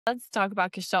Let's talk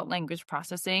about Gestalt language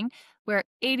processing, where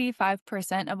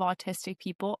 85% of autistic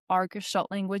people are Gestalt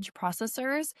language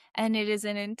processors, and it is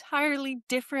an entirely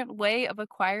different way of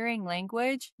acquiring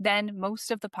language than most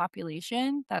of the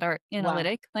population that are Wow.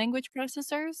 analytic language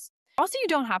processors. Also, you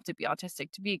don't have to be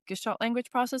autistic to be a Gestalt language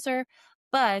processor,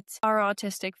 but our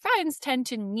autistic friends tend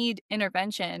to need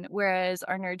intervention, whereas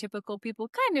our neurotypical people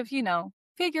kind of,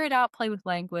 figure it out, play with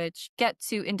language, get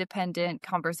to independent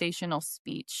conversational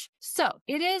speech. So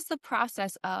it is the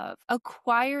process of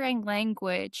acquiring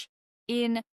language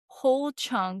in whole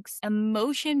chunks,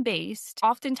 emotion based,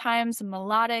 oftentimes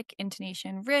melodic,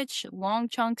 intonation rich, long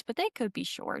chunks, but they could be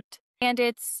short. And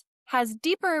it's has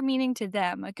deeper meaning to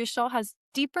them. A gestalt has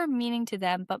deeper meaning to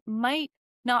them, but might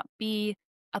not be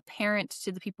apparent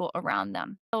to the people around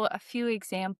them. So a few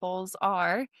examples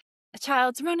are a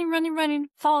child's running,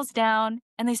 falls down,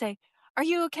 and they say, "Are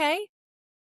you okay?"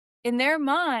 In their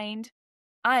mind,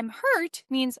 "I'm hurt"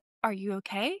 means, "Are you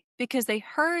okay?" Because they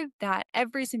heard that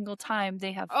every single time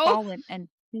they have Oh, fallen and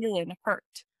feeling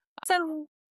hurt. So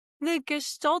the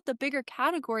gestalt, the bigger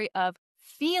category of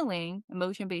feeling,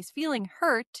 emotion-based feeling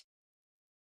hurt,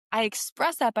 I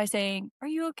express that by saying, "Are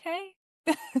you okay?"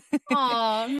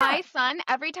 aw. Yeah, My son,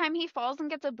 every time he falls and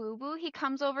gets a boo-boo, he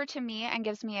comes over to me and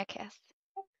gives me a kiss.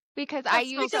 Because I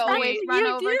That's so used to because that's always sweet. what run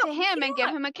you over do. to him and give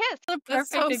Yeah, him a kiss. the That's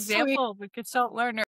perfect so sweet. example of a gestalt learner.